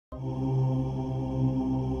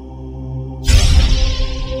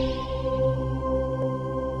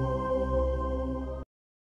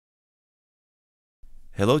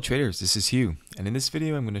Hello traders, this is Hugh, and in this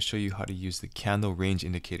video I'm going to show you how to use the candle range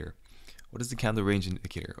indicator. What is the candle range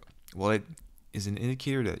indicator? Well, it is an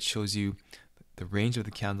indicator that shows you the range of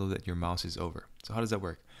the candle that your mouse is over. So how does that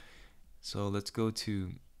work? So let's go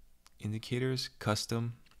to indicators,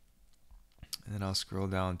 custom, and then I'll scroll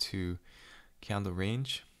down to candle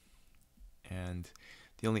range, and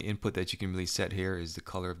the only input that you can really set here is the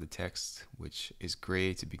color of the text, which is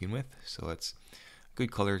gray to begin with, so that's a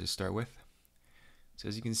good color to start with. So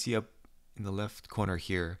as you can see up in the left corner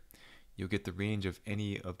here, you'll get the range of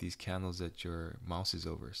any of these candles that your mouse is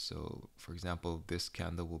over. So for example, this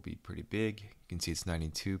candle will be pretty big. You can see it's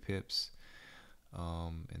 92 pips.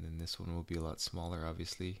 And then this one will be a lot smaller,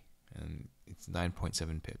 obviously, and it's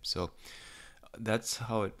 9.7 pips. So that's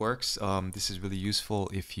how it works. This is really useful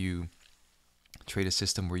if you trade a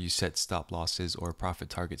system where you set stop losses or profit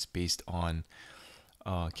targets based on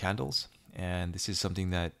candles. And this is something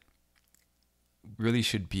that really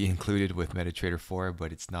should be included with MetaTrader 4,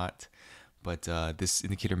 but it's not. But this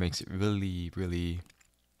indicator makes it really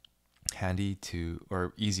handy to,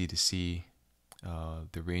 or easy to see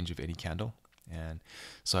the range of any candle. And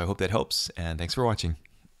so I hope that helps, and thanks for watching.